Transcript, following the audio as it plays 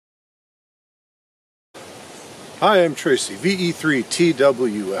Hi, I'm Tracy,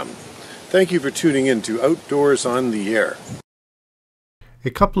 VA3WBA. Thank you for tuning in to Outdoors on the Air.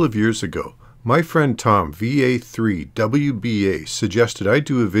 A couple of years ago, my friend Tom VA3WBA suggested I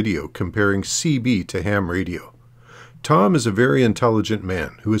do a video comparing CB to ham radio. Tom is a very intelligent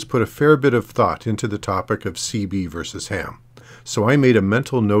man who has put a fair bit of thought into the topic of CB versus ham, so I made a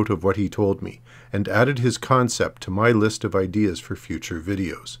mental note of what he told me and added his concept to my list of ideas for future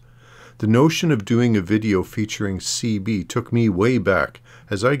videos. The notion of doing a video featuring CB took me way back,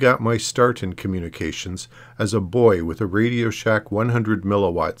 as I got my start in communications as a boy with a Radio Shack 100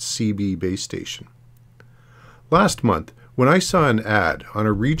 milliwatt CB base station. Last month, when I saw an ad on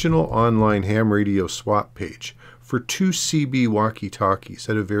a regional online ham radio swap page for 2 CB walkie-talkies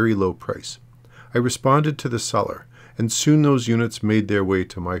at a very low price, I responded to the seller, and soon those units made their way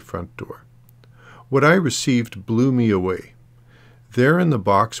to my front door. What I received blew me away. There in the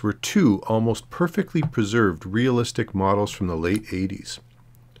box were 2 almost perfectly preserved realistic models from the late 80s.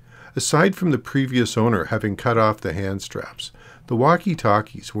 Aside from the previous owner having cut off the hand straps, the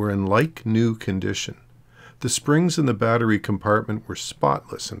walkie-talkies were in like-new condition. The springs in the battery compartment were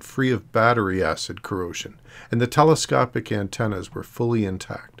spotless and free of battery acid corrosion, and the telescopic antennas were fully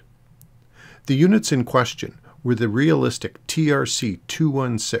intact. The units in question were the realistic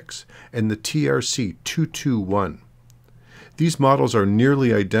TRC-216 and the TRC-221. These models are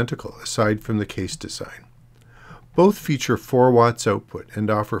nearly identical aside from the case design. Both feature 4 watts output and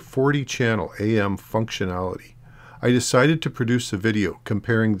offer 40-channel AM functionality. I decided to produce a video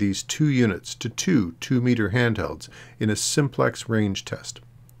comparing these 2 units to 2 2-meter handhelds in a simplex range test.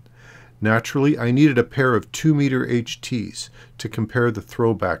 Naturally, I needed a pair of 2-meter HTs to compare the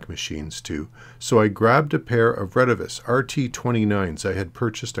throwback machines to, so I grabbed a pair of Retevis RT29s I had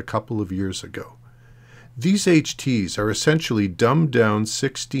purchased a couple of years ago. These HTs are essentially dumbed-down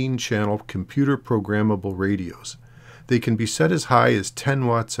 16-channel computer-programmable radios. They can be set as high as 10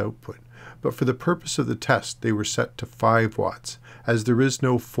 watts output, but for the purpose of the test they were set to 5 watts, as there is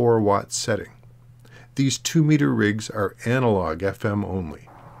no 4-watt setting. These 2-meter rigs are analog FM only.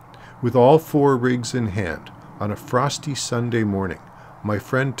 With all 4 rigs in hand, on a frosty Sunday morning, my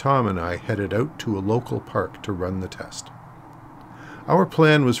friend Tom and I headed out to a local park to run the test. Our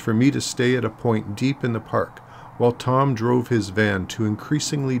plan was for me to stay at a point deep in the park, while Tom drove his van to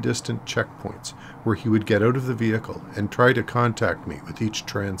increasingly distant checkpoints where he would get out of the vehicle and try to contact me with each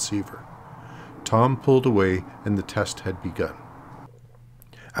transceiver. Tom pulled away and the test had begun.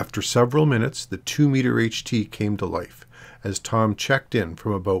 After several minutes, the 2-meter HT came to life as Tom checked in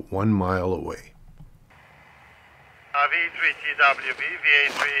from about 1 mile away. V3TWB,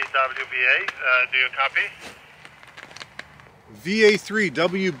 VA3WBA, do you copy?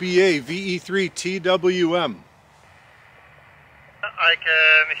 VA3WBA, VE3TWM. I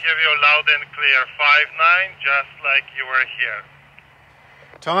can hear you loud and clear, 5'9", just like you were here.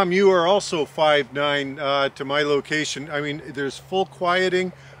 Tom, you are also 5'9" to my location. I mean, there's full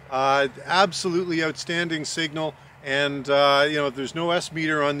quieting, absolutely outstanding signal, and you know, there's no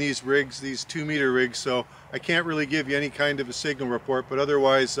S-meter on these rigs, these 2-meter rigs, so I can't really give you any kind of a signal report, but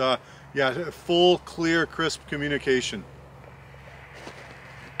otherwise, yeah, full, clear, crisp communication.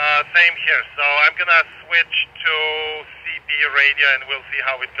 Same here, so I'm gonna switch to CB radio and we'll see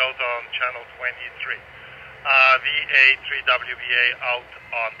how it goes on channel 23. VA3WBA out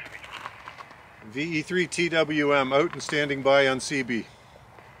on TV. VE3TWM out and standing by on CB.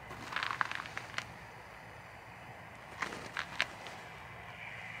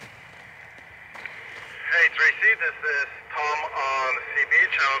 Hey Tracy, this is Tom on CB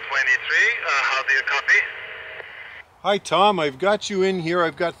channel 23. How do you copy? Hi Tom, I've got you in here.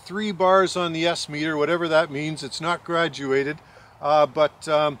 I've got 3 bars on the S-meter, whatever that means. It's not graduated, but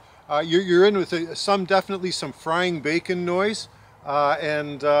you're in with definitely some frying bacon noise,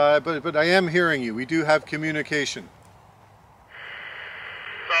 but I am hearing you. We do have communication.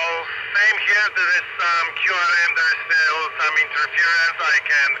 So same here. There is some QRM. There is still some interference.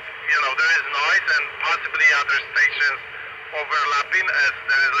 There is noise and possibly other stations overlapping, as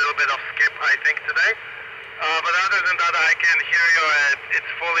there is a little bit of skip, I think, today. But other than that, I can hear you.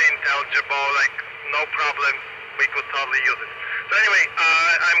 It's fully intelligible, like no problem. We could totally use it. So anyway,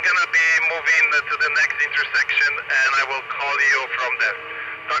 I'm gonna be moving to the next intersection, and I will call you from there.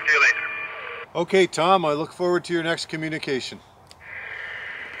 Talk to you later. Okay, Tom. I look forward to your next communication.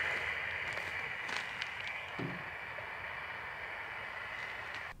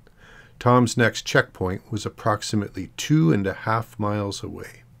 Tom's next checkpoint was approximately 2.5 miles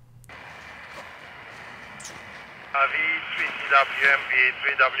away. V3TWM,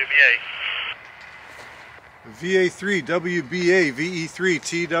 VA3WBA. VA3WBA,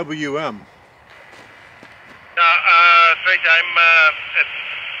 VE3TWM. Tracy, I'm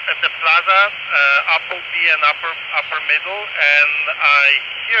at the plaza, upper B and upper middle, and I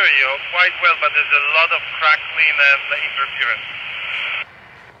hear you quite well, but there's a lot of crackling and interference.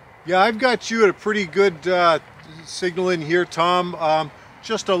 Yeah, I've got you at a pretty good signal in here, Tom.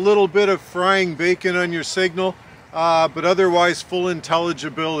 Just a little bit of frying bacon on your signal, but otherwise full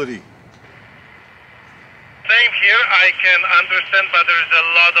intelligibility. Same here, I can understand, but there's a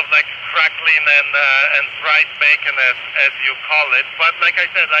lot of like crackling and fried bacon as you call it. But like I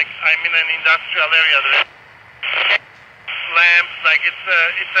said, like I'm in an industrial area. There's lamps, like it's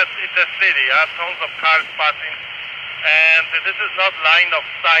a city. Tons of cars passing, and this is not line of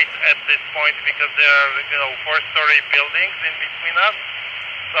sight at this point because there are 4-story buildings in between us.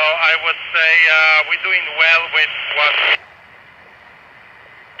 So I would say we're doing well with what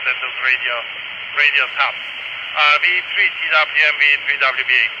that those radios have. VA3WBA,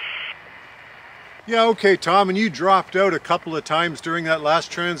 VA3WBA. Yeah, okay, Tom, and you dropped out a couple of times during that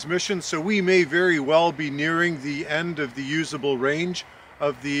last transmission, so we may very well be nearing the end of the usable range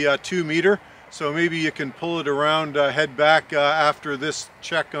of the 2 meter. So maybe you can pull it around, head back after this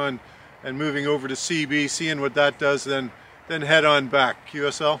check on and moving over to CB, seeing what that does, then head on back.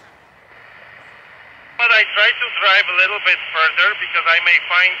 QSL? But I try to drive a little bit further because I may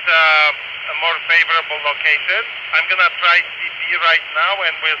find a more favorable location. I'm going to try CB right now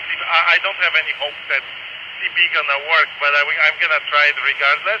and we'll see. I don't have any hope that CB going to work, but I'm going to try it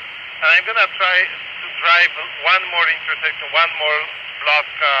regardless. And I'm going to try to drive one more intersection, one more block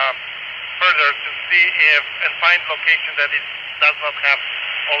further to see if and find location that it does not have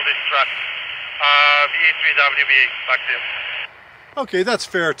all this traffic. VA3WBA, back to you. Okay, that's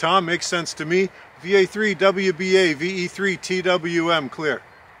fair, Tom. Makes sense to me. VA3WBA, VE3TWM, clear.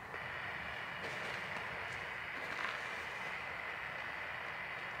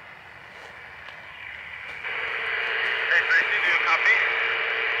 Hey, Tracy, do you copy?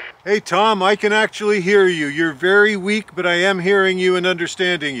 Hey, Tom, I can actually hear you. You're very weak, but I am hearing you and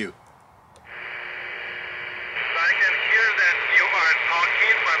understanding you. I can hear that you are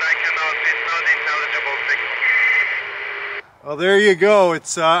talking, but I cannot, it's not intelligible signal. Well, there you go.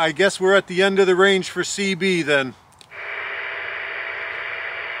 It's I guess we're at the end of the range for CB then.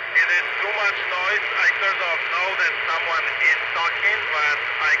 It is too much noise. I sort of know that someone is talking, but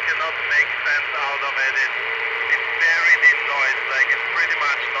I cannot make sense out of it. It's buried in noise, like it's pretty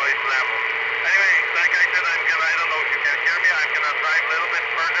much noise level. Anyway, like I said, I don't know if you can hear me. I'm gonna drive a little bit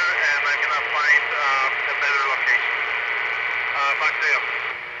further and I'm gonna find a better location. Back to you.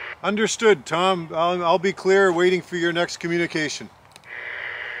 Understood, Tom. I'll be clear, waiting for your next communication.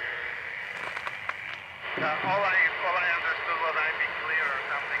 All I understood was I'd be clear or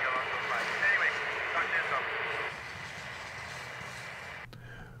something along those lines. Anyway, talk to you soon.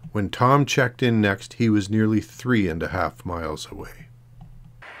 When Tom checked in next, he was nearly 3.5 miles away.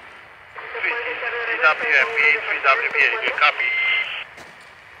 VA3WBA, you copy?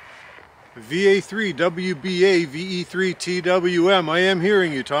 VA3WBA, VE3TWM. I am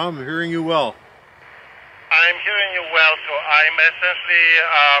hearing you, Tom. I'm hearing you well. I'm hearing you well, so I'm essentially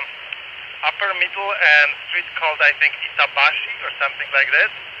upper middle and street called, I think, Itabashi or something like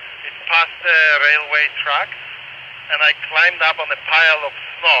this. It's past the railway tracks, and I climbed up on a pile of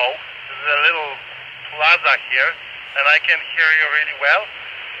snow. There's a little plaza here, and I can hear you really well.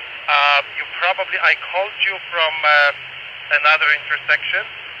 I called you from another intersection,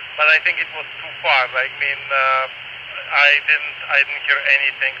 but I think it was too far. I mean, I didn't hear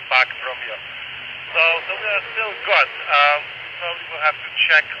anything back from you. So we're still good. Probably we'll have to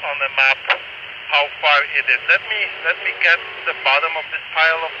check on the map how far it is. Let me get to the bottom of this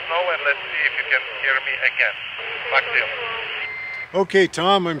pile of snow and let's see if you can hear me again. Back to you. Okay,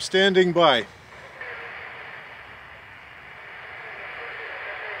 Tom, I'm standing by.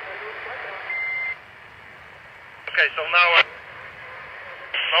 Okay, so now,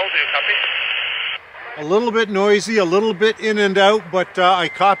 do you copy? A little bit noisy, a little bit in and out, but I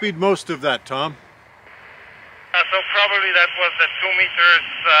copied most of that, Tom. So probably that was the 2 meters,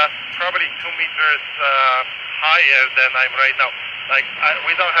 probably 2 meters higher than I'm right now. Like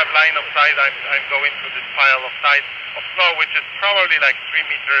we don't have line of sight. I'm going through this pile of snow, which is probably like 3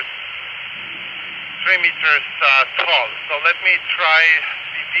 meters tall. So let me try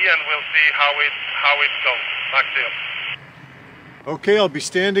CB and we'll see how it goes. Back to you. Okay, I'll be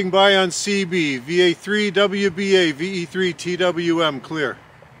standing by on CB. VA3WBA, VE3TWM, clear.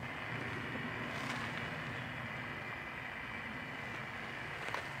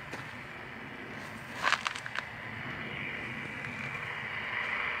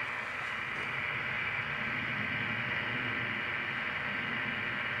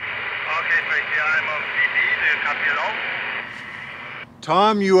 Okay, Tracy, I'm on CB. you copy it all?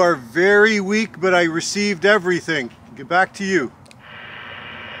 Tom, you are very weak, but I received everything. Get back to you.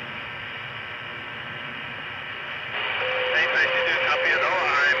 Hey, did you copy it all?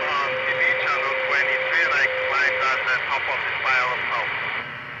 I'm on TV channel 23 and I climbed at the top of this pile of snow.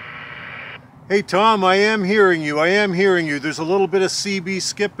 Hey Tom, I am hearing you. I am hearing you. There's a little bit of CB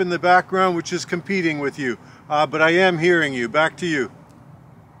skip in the background which is competing with you. But I am hearing you. Back to you.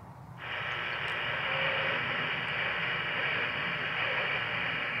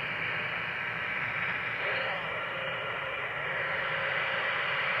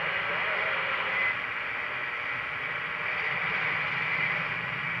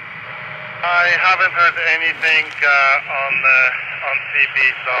 I haven't heard anything on CB,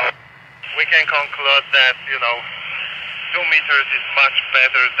 so we can conclude that 2 meters is much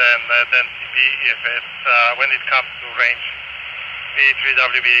better than CB if it's when it comes to range.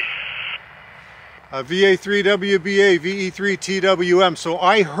 VA3WBA, VE3TWM. So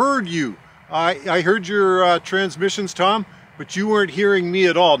I heard you. I heard your transmissions, Tom, but you weren't hearing me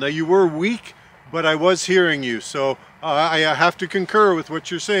at all. Now you were weak, but I was hearing you. So I have to concur with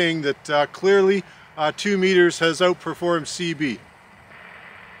what you're saying that clearly 2 meters has outperformed CB.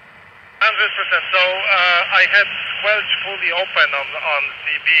 100%. So I had squelch fully open on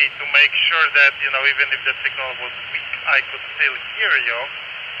CB to make sure that even if the signal was weak, I could still hear you.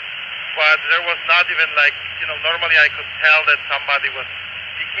 But there was not even normally I could tell that somebody was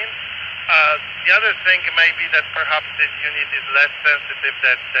speaking. The other thing may be that perhaps this unit is less sensitive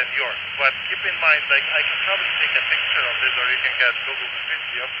than yours. But keep in mind, I can probably take a picture of this, or you can get Google Street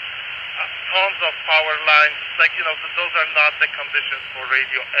View. Tons of power lines, those are not the conditions for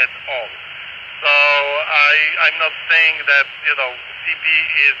radio at all. So I'm not saying that CB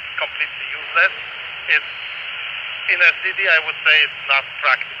is completely useless. It's in a city, I would say it's not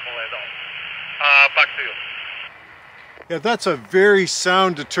practical at all. Back to you. Yeah, that's a very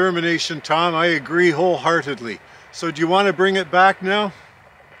sound determination, Tom. I agree wholeheartedly. So do you want to bring it back now?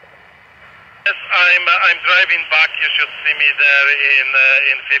 Yes, I'm driving back. You should see me there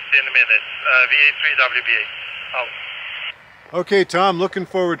in 15 minutes. VA3WBA. Out. Okay, Tom, looking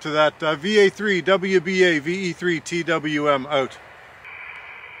forward to that. VA3WBA, VE3TWM out.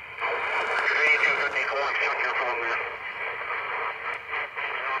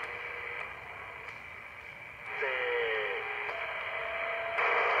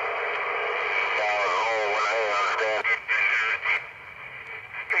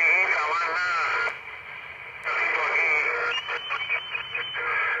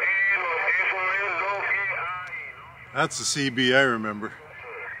 That's the CB I remember.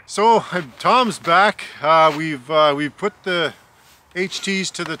 So Tom's back. We've put the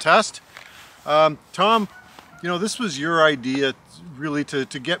HTs to the test. Tom, this was your idea really to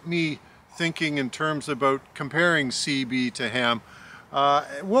get me thinking in terms about comparing CB to ham.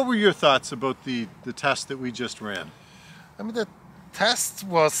 What were your thoughts about the test that we just ran? I mean, the test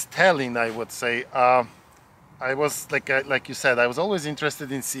was telling, I would say. I was like you said, I was always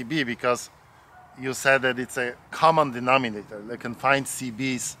interested in CB because you said that it's a common denominator. They can find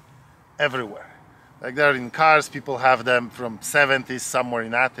CBs everywhere. Like they're in cars, people have them from 70s somewhere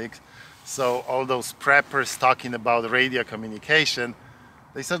in attics. So all those preppers talking about radio communication,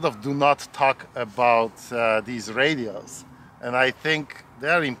 they sort of do not talk about these radios. And I think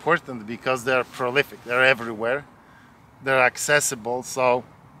they're important because they're prolific. They're everywhere. They're accessible. So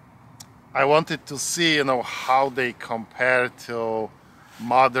I wanted to see, how they compare to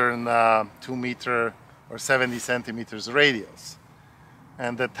modern 2 meter or 70 centimeters radios.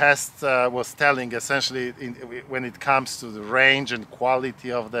 And the test was telling essentially when it comes to the range and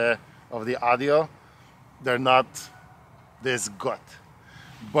quality of the audio, they're not this good.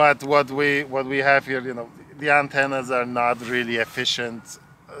 But what we have here, the antennas are not really efficient.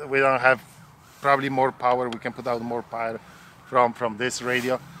 We don't have probably more power. We can put out more power from this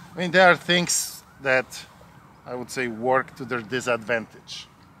radio. I mean, there are things that I would say work to their disadvantage.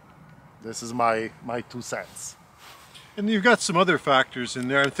 This is my 2 cents. And you've got some other factors in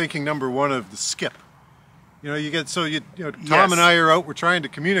there. I'm thinking number one of the skip. Tom Yes. and I are out, we're trying to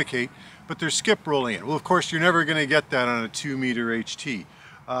communicate, but there's skip rolling in. Well, of course, you're never going to get that on a 2 meter HT.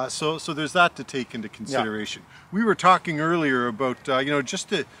 So there's that to take into consideration. Yeah. We were talking earlier about, just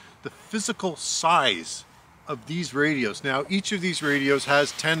the physical size of these radios. Now, each of these radios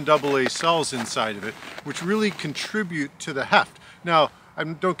has 10 AA cells inside of it, which really contribute to the heft. Now,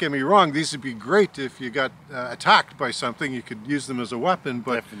 don't get me wrong, these would be great if you got attacked by something. You could use them as a weapon,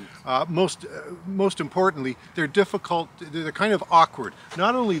 but most importantly, they're difficult. They're kind of awkward.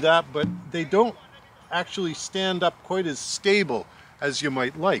 Not only that, but they don't actually stand up quite as stable as you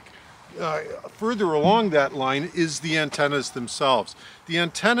might like. further along that line is the antennas themselves. The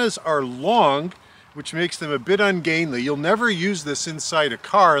antennas are long, which makes them a bit ungainly. You'll never use this inside a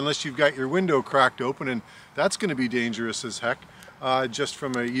car unless you've got your window cracked open, and that's going to be dangerous as heck, just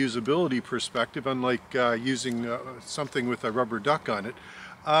from a usability perspective, unlike using something with a rubber duck on it.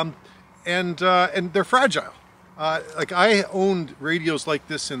 And they're fragile. Like I owned radios like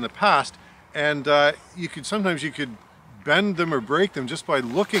this in the past, and sometimes you could bend them or break them just by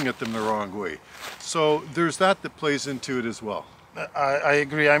looking at them the wrong way. So there's that plays into it as well. I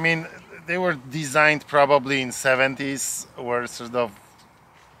agree. I mean, they were designed probably in 70s, where sort of,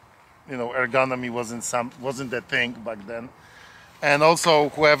 you know, ergonomy wasn't a thing back then. And also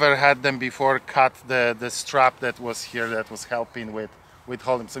whoever had them before cut the strap that was here that was helping with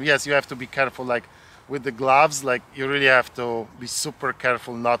holding. So yes, you have to be careful, like with the gloves, like you really have to be super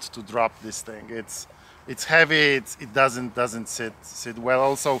careful not to drop this thing. It's heavy, it doesn't sit well.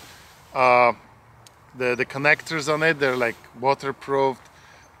 Also, the connectors on it, they're like waterproof,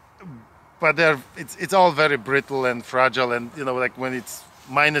 but it's all very brittle and fragile. And you know, like when it's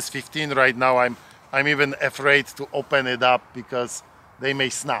 -15 right now, I'm even afraid to open it up because they may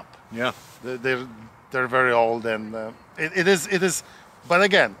snap. Yeah, they're very old, and it is. But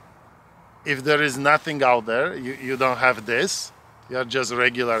again, if there is nothing out there, you don't have this, you're just a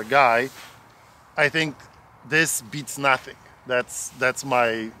regular guy, I think this beats nothing. That's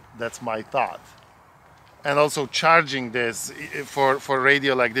my thought. And also charging this, for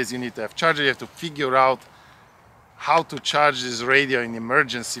radio like this, you need to have charger. You have to figure out how to charge this radio in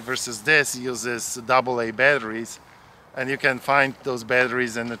emergency, versus this uses AA batteries, and you can find those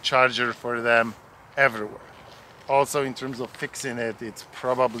batteries and a charger for them everywhere. Also, in terms of fixing it, it's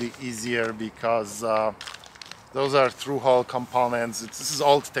probably easier because those are through-hole components. This is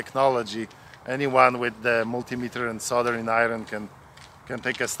old technology. Anyone with the multimeter and soldering iron can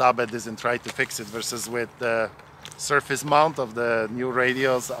take a stab at this and try to fix it, versus with the surface mount of the new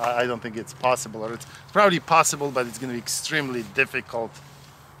radios, I don't think it's possible. Or it's probably possible, but it's going to be extremely difficult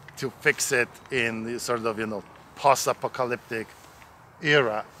to fix it in sort of, you know, post-apocalyptic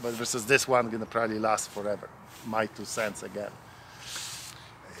era. But versus this one, going to probably last forever. My 2 cents again.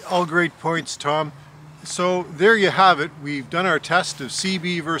 All great points, Tom. So there you have it. We've done our test of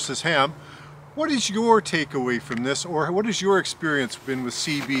CB versus ham. What is your takeaway from this, or what has your experience been with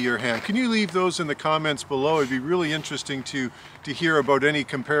CB or ham? Can you leave those in the comments below? It'd be really interesting to hear about any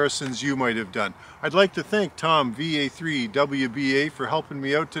comparisons you might have done. I'd like to thank Tom VA3WBA for helping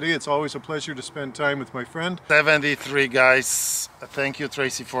me out today. It's always a pleasure to spend time with my friend. 73 guys. Thank you,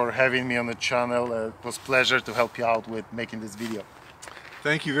 Tracy, for having me on the channel. It was a pleasure to help you out with making this video.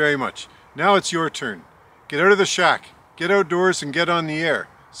 Thank you very much. Now it's your turn. Get out of the shack, get outdoors, and get on the air.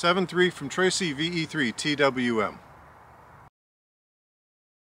 7-3 from Tracy VA3WBA.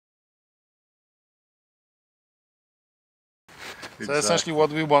 So essentially what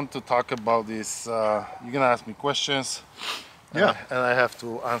we want to talk about is, you're gonna ask me questions, yeah, and I have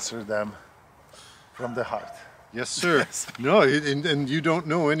to answer them from the heart. Yes, sir. Yes. No, and you don't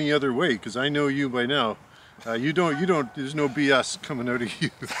know any other way, because I know you by now. You don't, there's no BS coming out of you.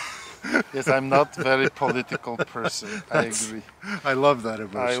 Yes, I'm not a very political person. I agree. I love that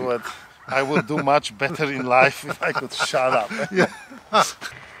about you. I would do much better in life if I could shut up. Yeah.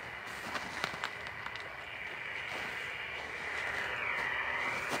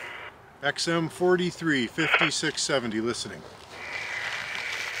 XM 43 5670 listening.